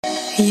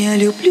Я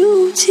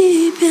люблю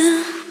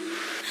тебя.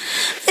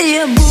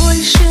 Я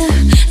больше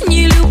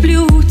не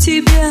люблю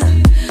тебя.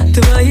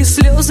 Твои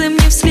слезы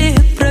мне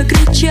вслед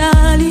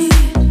прокричали.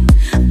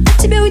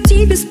 От тебя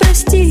уйти без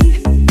прости,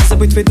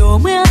 забыть твой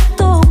дом и о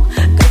том,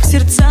 как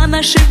сердца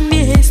наши вместе